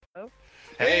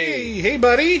Hey,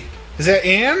 buddy. Is that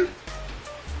Ann?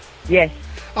 Yes.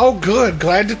 Oh, good.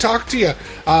 Glad to talk to you.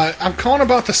 I'm calling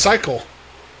about the cycle.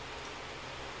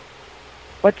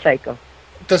 What cycle?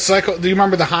 The cycle. Do you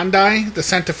remember the Hyundai, the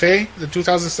Santa Fe, the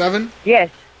 2007? Yes.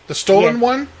 The stolen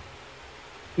one?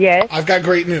 Yes. I've got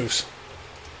great news.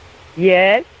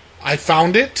 Yes. I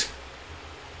found it.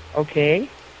 Okay.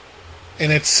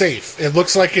 And it's safe. It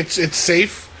looks like it's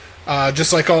safe.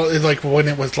 Just like when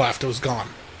it was left, it was gone.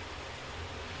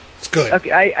 It's good.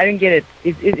 Okay, I didn't get it.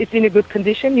 It's in a good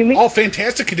condition, you mean? Oh,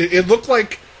 fantastic! It looked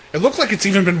like it's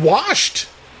even been washed.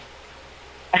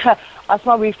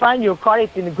 Asma, we find your car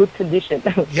is in a good condition.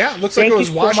 Yeah, it looks like it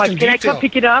was washed in detail. Can I come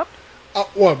pick it up?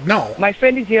 Well, no. My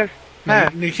friend is here. No,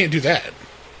 you can't do that.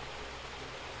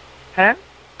 Huh?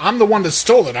 I'm the one that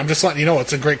stole it. I'm just letting you know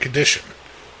it's in great condition.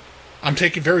 I'm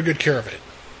taking very good care of it.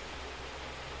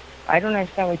 I don't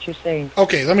understand what you're saying.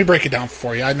 Okay, let me break it down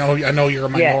for you. I know you're a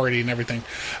minority and everything.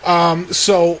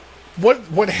 So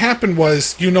what happened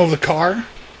was, you know the car?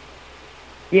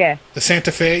 Yeah. The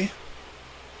Santa Fe?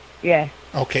 Yeah.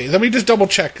 Okay, let me just double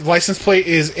check. License plate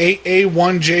is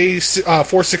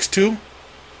AA1J462?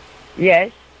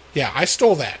 Yes. Yeah, I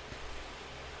stole that.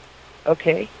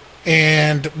 Okay.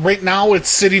 And right now it's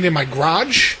sitting in my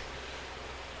garage.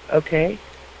 Okay.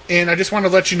 And I just want to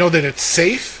let you know that it's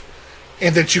safe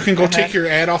and that you can go take your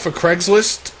ad off of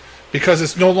Craigslist because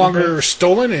it's no longer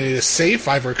stolen and it is safe.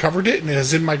 I've recovered it and it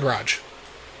is in my garage.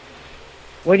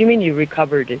 What do you mean you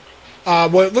recovered it?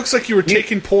 Well, it looks like you were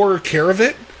taking poor care of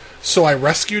it, so I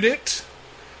rescued it,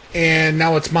 and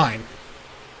now it's mine.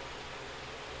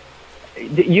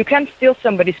 You can't steal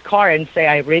somebody's car and say,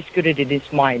 I rescued it, it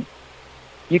is mine.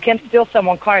 You can't steal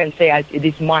someone's car and say, it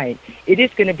is mine. It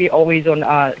is going to be always on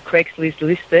Craigslist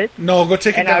listed. No, go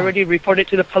take it down. And I already reported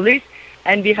to the police,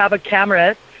 and we have a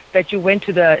camera that you went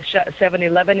to the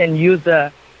 7-Eleven and used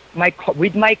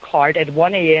with my card at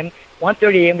 1 a.m.,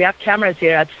 1:30 a.m. We have cameras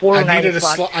here at 4:09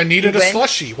 o'clock. I needed a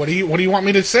slushie. What do you want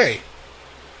me to say?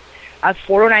 At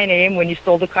 4:09 a.m. when you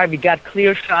stole the car, we got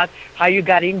clear shot how you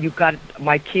got in. You got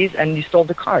my keys and you stole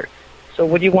the car. So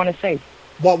what do you want to say?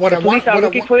 What the police are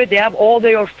looking for you. They have all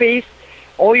your face,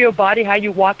 all your body, how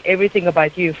you walk, everything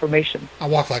about you information. I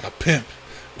walk like a pimp.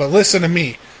 But listen to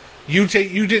me. You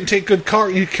didn't take good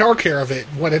car care of it.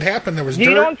 What had happened? There was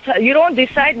dirt. You don't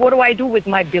decide what do I do with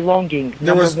my belongings.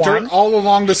 There was dirt all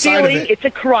along the side of it. It's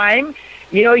a crime.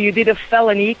 You did a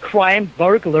felony crime,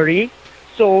 burglary.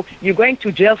 So you're going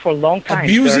to jail for a long time.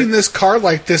 Abusing this car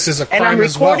like this is a crime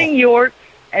as well.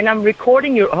 And I'm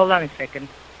recording your. Hold on a second.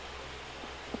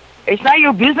 It's not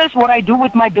your business what I do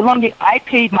with my belongings. I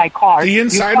paid my car. The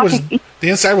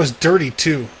inside was dirty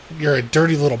too. You're a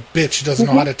dirty little bitch who doesn't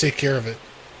know how to take care of it.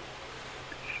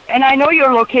 And I know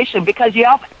your location because you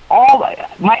have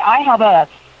I have a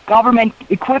government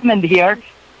equipment here.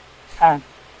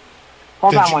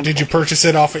 Did you purchase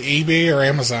it off of eBay or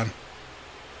Amazon?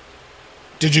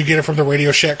 Did you get it from the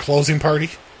Radio Shack closing party?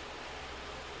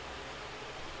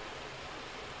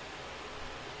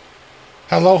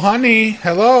 Hello, honey.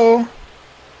 Hello.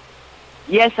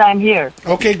 Yes, I'm here.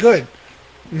 Okay, good.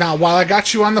 Now, while I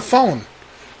got you on the phone,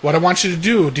 what I want you to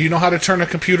do you know how to turn a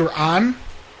computer on?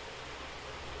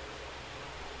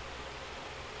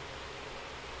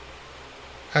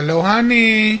 Hello,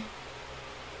 honey.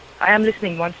 I am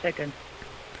listening. 1 second.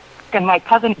 And my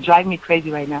cousin is driving me crazy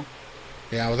right now.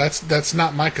 Yeah, well, that's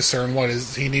not my concern. What,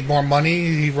 is he need more money?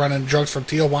 He running drugs from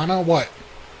Tijuana? What?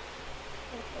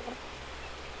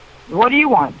 What do you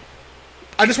want?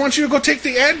 I just want you to go take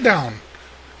the ad down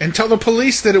and tell the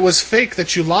police that it was fake,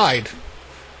 that you lied.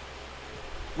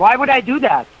 Why would I do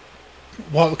that?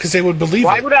 Well, because they would believe it.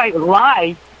 Why would I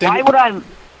lie?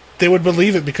 They would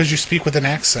believe it because you speak with an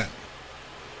accent.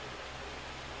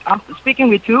 I'm speaking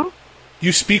with who?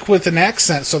 You speak with an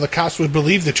accent, so the cops would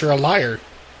believe that you're a liar.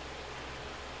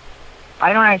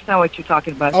 I don't understand what you're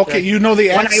talking about. Okay, sir. You know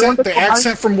the accent,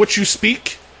 accent from which you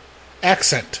speak?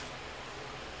 Accent.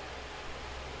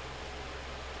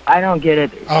 I don't get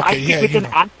it. Okay, I speak with an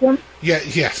accent?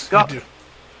 Yes, Go. you do.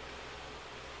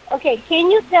 Okay,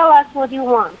 can you tell us what you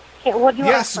want?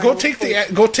 Yes, go take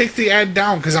the ad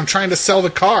down because I'm trying to sell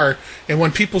the car, and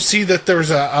when people see that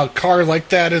there's a car like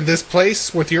that in this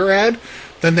place with your ad,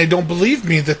 then they don't believe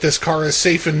me that this car is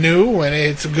safe and new and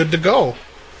it's good to go.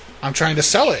 I'm trying to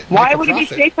sell it. Why would it be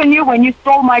safe and new when you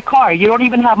stole my car? You don't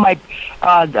even have my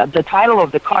the title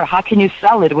of the car. How can you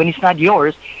sell it when it's not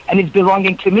yours and it's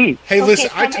belonging to me? Hey, listen,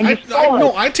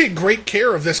 I take great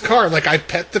care of this car. Like, I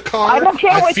pet the car. I don't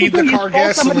care what you do. You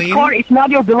stole somebody's car. It's not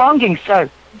your belongings, sir.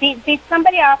 Did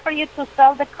somebody offer you to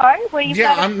sell the car?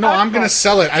 I'm going to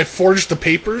sell it. I forged the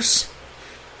papers.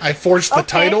 I forged the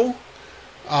title.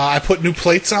 I put new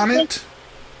plates on it.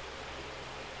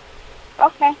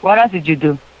 Okay. What else did you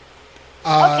do?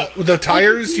 The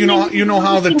tires, you know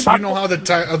how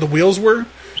the wheels were.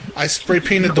 I spray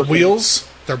painted the wheels.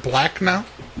 They're black now.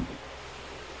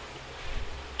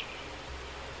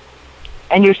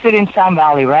 And you're still in Sun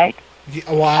Valley, right?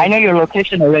 Yeah, well, I know your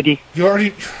location already. You already.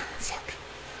 Fuck.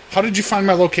 How did you find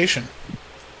my location?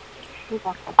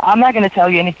 I'm not going to tell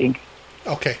you anything.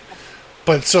 Okay.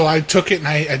 But so I took it and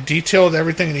I detailed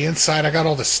everything on the inside. I got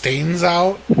all the stains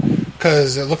out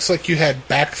because it looks like you had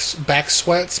back fat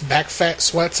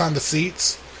sweats on the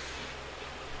seats.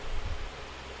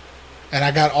 And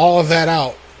I got all of that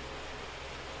out.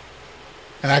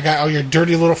 And I got all your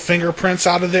dirty little fingerprints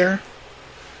out of there.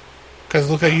 Because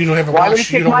look like you don't have a Why would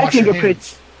wash. you You take don't my wash your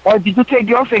fingerprints? hands. Or did you take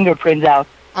your fingerprints out?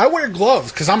 I wear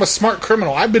gloves because I'm a smart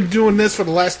criminal. I've been doing this for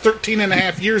the last 13 and a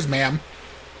half years, ma'am.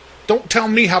 Don't tell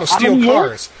me how to steal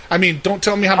cars. I mean, don't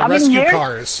tell me how to rescue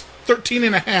cars. 13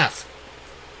 and a half.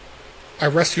 I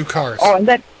rescue cars. Oh, and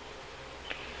then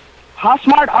how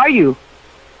smart are you?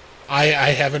 I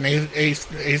have an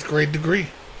eighth grade degree.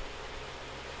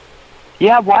 You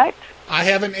have what? I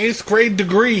have an 8th grade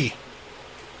degree.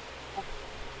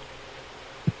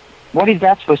 What is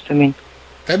that supposed to mean?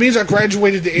 That means I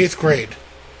graduated the 8th grade.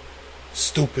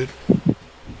 Stupid.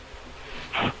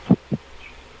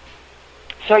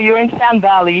 So you're in Sun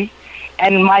Valley,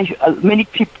 and many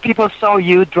people saw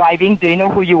you driving. Do you know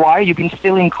who you are? You've been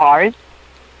stealing cars.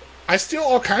 I steal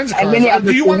all kinds of cars. And many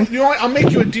other Do you want? things. You know what? I'll make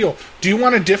you a deal. Do you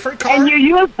want a different car? And you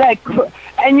use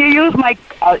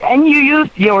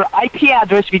your IP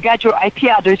address. We got your IP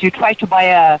address. You tried to buy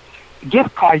a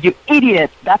gift card. You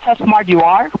idiot! That's how smart you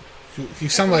are. You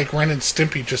sound like Ren and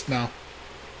Stimpy just now.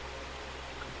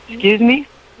 Excuse me?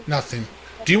 Nothing.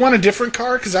 Do you want a different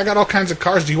car? Because I got all kinds of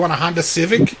cars. Do you want a Honda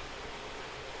Civic?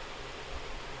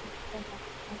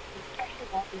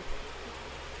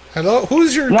 Hello?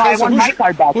 Who's your cousin? I want my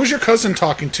car back. Who's your cousin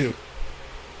talking to?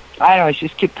 I don't know.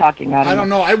 Just keep talking. I don't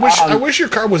know. I wish your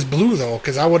car was blue, though,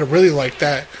 because I would have really liked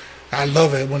that. I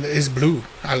love it when it's blue.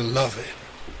 I love it.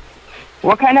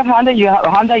 What kind of Honda you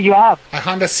have? A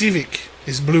Honda Civic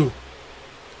is blue.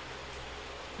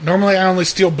 Normally, I only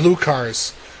steal blue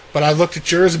cars, but I looked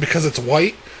at yours, and because it's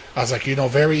white, I was like,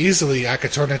 very easily I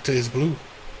could turn it to his blue.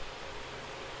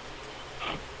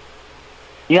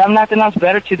 You have nothing else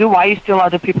better to do. Why you steal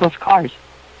other people's cars?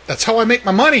 That's how I make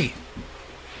my money.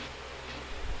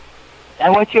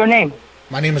 And what's your name?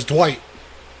 My name is Dwight.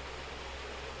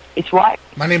 It's what?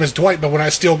 My name is Dwight, but when I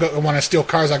steal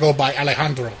cars, I go by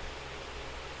Alejandro.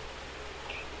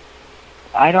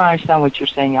 I don't understand what you're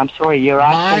saying. I'm sorry. You're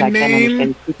asking. I can't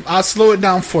understand. I'll slow it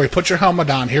down for you. Put your helmet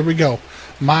on. Here we go.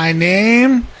 My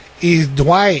name is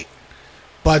Dwight,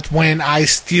 but when I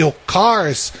steal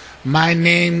cars, my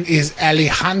name is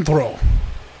Alejandro.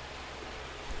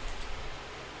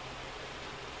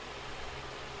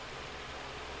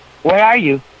 Where are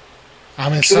you?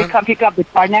 I'm in. Should we come pick up the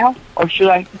car now, or should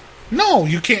I? No,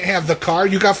 you can't have the car.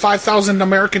 You got 5,000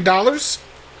 American dollars?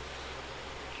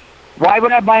 Why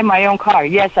would I buy my own car?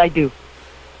 Yes, I do.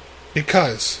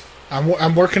 Because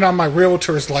I'm working on my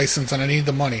realtor's license and I need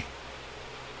the money.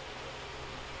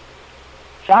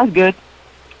 Sounds good.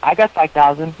 I got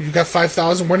 5,000. You got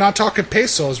 5,000? We're not talking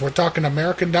pesos. We're talking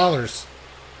American dollars.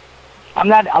 I'm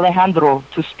not Alejandro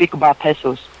to speak about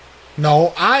pesos.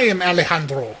 No, I am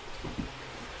Alejandro.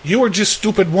 You were just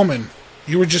stupid woman.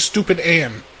 You were just stupid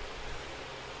Ann.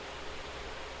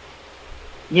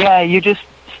 Yeah, you just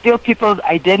steal people's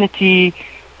identity,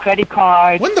 credit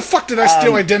cards. When the fuck did I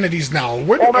steal identities now?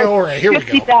 All right, here we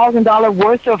go. $50,000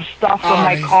 worth of stuff from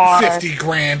my car. 50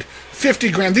 grand.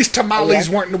 50 grand. These tamales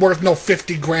weren't worth no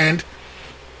 50 grand.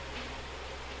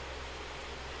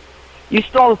 You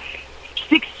stole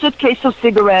 6 suitcases of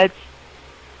cigarettes,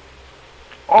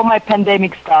 all my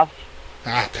pandemic stuff.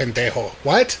 Ah, pendejo.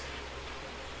 What?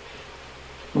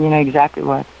 You know exactly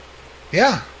what.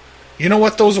 Yeah. You know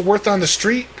what those are worth on the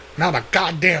street? Not a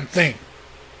goddamn thing.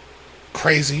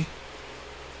 Crazy.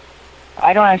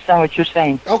 I don't understand what you're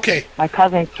saying. Okay. My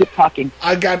cousin, keep talking.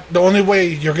 I got the only way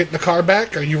you're getting the car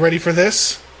back. Are you ready for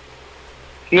this?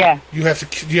 Yeah. You have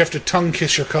to tongue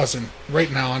kiss your cousin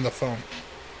right now on the phone.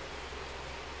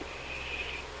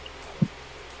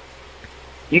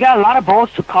 You got a lot of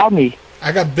balls to call me.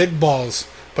 I got big balls,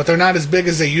 but they're not as big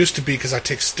as they used to be because I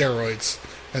take steroids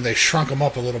and they shrunk them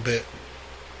up a little bit.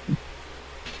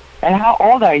 And how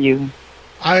old are you?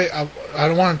 I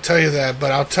don't want to tell you that,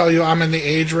 but I'll tell you I'm in the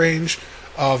age range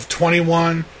of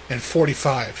 21 and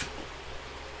 45.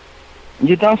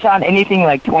 You don't sound anything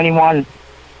like 21.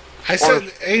 I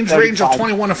said age range of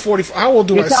 21 to 45. How old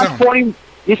do I sound? 40,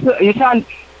 you sound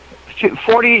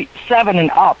 47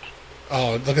 and up.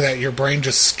 Oh, look at that! Your brain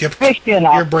just skipped. 50 and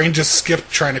up. Your brain just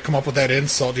skipped trying to come up with that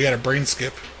insult. You had a brain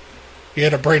skip. You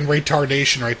had a brain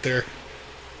retardation right there.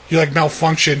 You like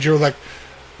malfunctioned. You were like,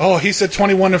 "Oh, he said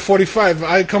 21 and 45.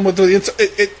 I come with the insult.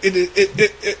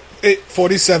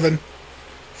 47,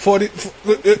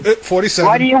 47.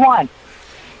 What do you want?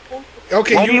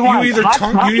 Okay, what do you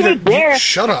want?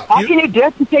 Shut up. How can you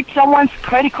dare to take someone's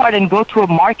credit card and go to a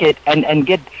market and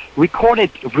get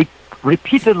recorded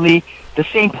repeatedly the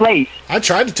same place? I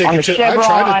tried to take it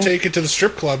to the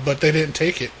strip club, but they didn't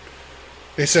take it.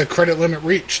 They said credit limit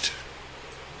reached.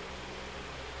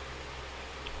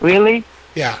 Really?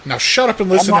 Yeah. Now shut up and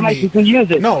listen to me. You can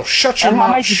use it. No, shut your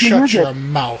mouth. Shut your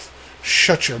mouth.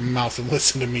 Shut your mouth and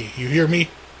listen to me. You hear me?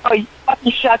 Oh, you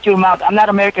fucking shut your mouth. I'm not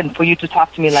American for you to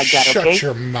talk to me like that, okay? Shut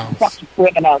your mouth.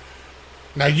 Out.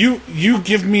 Now you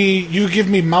give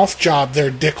me mouth job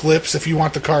there, dick lips, if you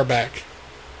want the car back.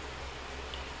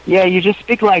 Yeah, you just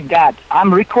speak like that.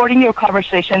 I'm recording your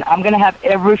conversation. I'm going to have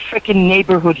every freaking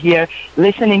neighborhood here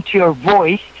listening to your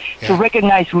voice to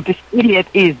recognize who this idiot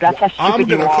is. That's how stupid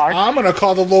you are. I'm going to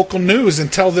call the local news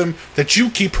and tell them that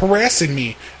you keep harassing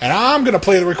me. And I'm going to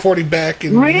play the recording back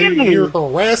and you're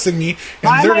harassing me.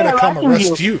 And they're going to come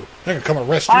arrest you. They're going to come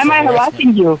arrest you. Why am I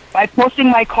harassing you? By posting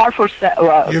my car to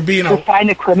find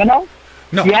a criminal?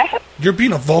 No. Yeah? You're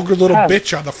being a vulgar little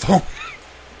bitch on the phone.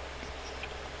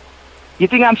 You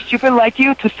think I'm stupid like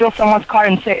you to steal someone's car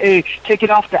and say, hey, take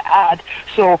it off the ad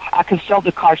so I can sell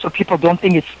the car so people don't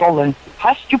think it's stolen?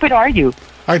 How stupid are you?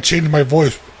 I changed my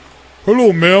voice.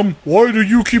 Hello, ma'am. Why do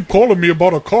you keep calling me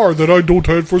about a car that I don't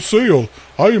have for sale?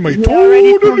 I am a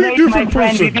totally different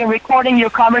person. We've been recording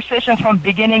your conversation from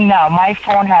beginning now. My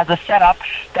phone has a setup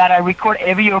that I record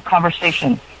every your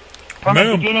conversation. From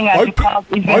the beginning, I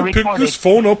picked this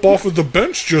phone up off of the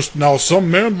bench just now.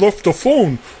 Some man left the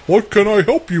phone. What can I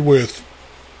help you with?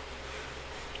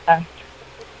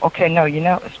 Okay, no,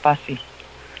 Spasi.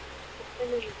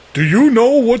 Do you know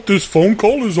what this phone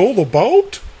call is all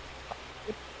about?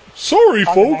 Sorry,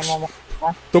 folks.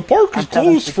 The park is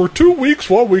closed for 2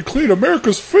 weeks while we clean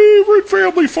America's favorite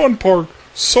family fun park.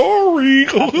 Sorry.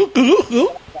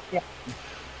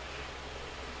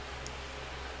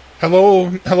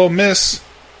 Hello, miss.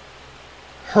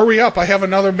 Hurry up, I have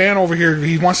another man over here.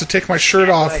 He wants to take my shirt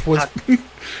off.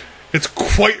 It's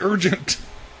quite urgent.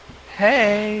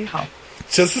 Hey.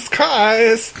 Jesus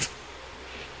Christ.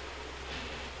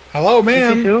 Hello,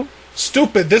 ma'am.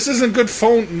 Stupid. This isn't good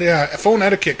phone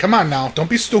etiquette. Come on now. Don't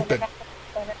be stupid.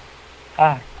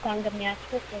 Come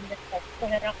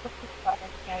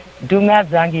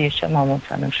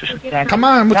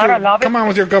on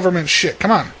with your government shit.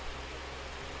 Come on.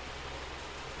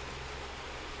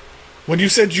 When you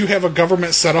said you have a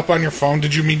government set up on your phone,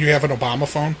 did you mean you have an Obama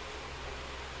phone?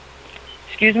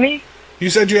 Excuse me? You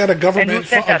said you had a government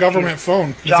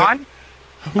phone. John?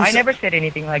 I never said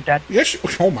anything like that. Yes.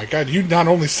 Oh my God! You not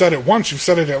only said it once, you've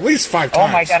said it at least 5 times.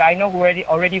 Oh my God! I know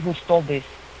already who stole this.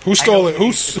 Who stole it?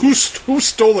 Who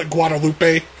stole it?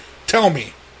 Guadalupe, tell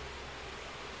me.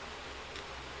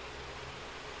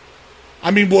 I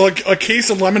mean, will a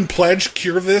case of lemon pledge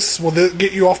cure this? Will it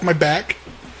get you off my back?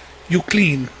 You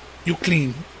clean.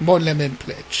 More lemon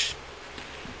pledge.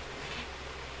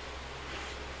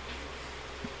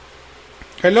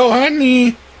 Hello,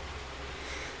 honey.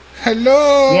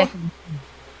 Hello. Yes,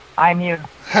 I'm here.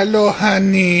 Hello,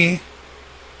 honey.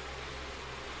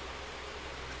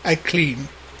 I clean.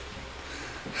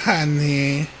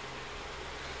 Honey.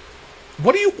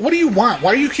 What do you want?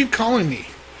 Why do you keep calling me?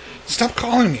 Stop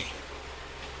calling me.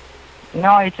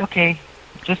 No, it's okay.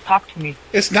 Just talk to me.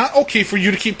 It's not okay for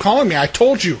you to keep calling me. I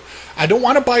told you. I don't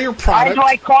want to buy your product. Why do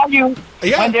I call you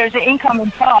when there's an incoming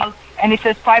call and it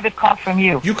says private call from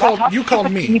you? You called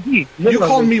me. You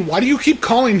called me. Why do you keep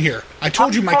calling here? I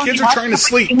told you my kids are trying to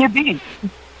sleep.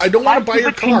 I don't want to buy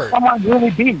your card.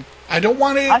 I don't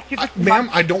want to, ma'am,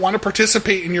 I don't want to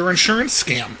participate in your insurance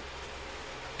scam.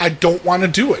 I don't want to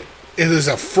do it. It is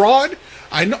a fraud.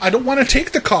 I don't want to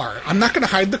take the car. I'm not going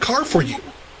to hide the car for you.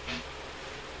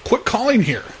 Quit calling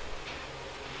here.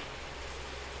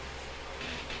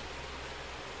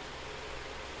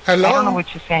 Hello? I don't know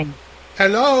what you're saying.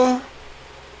 Hello?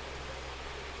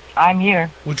 I'm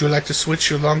here. Would you like to switch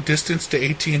your long distance to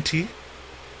AT&T?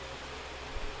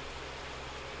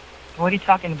 What are you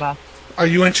talking about? Are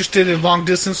you interested in long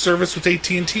distance service with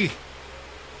AT&T?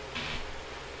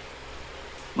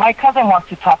 My cousin wants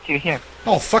to talk to you here.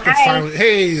 Oh, fucking finally.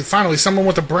 Hey, finally, someone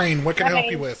with a brain. What can I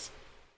help you with?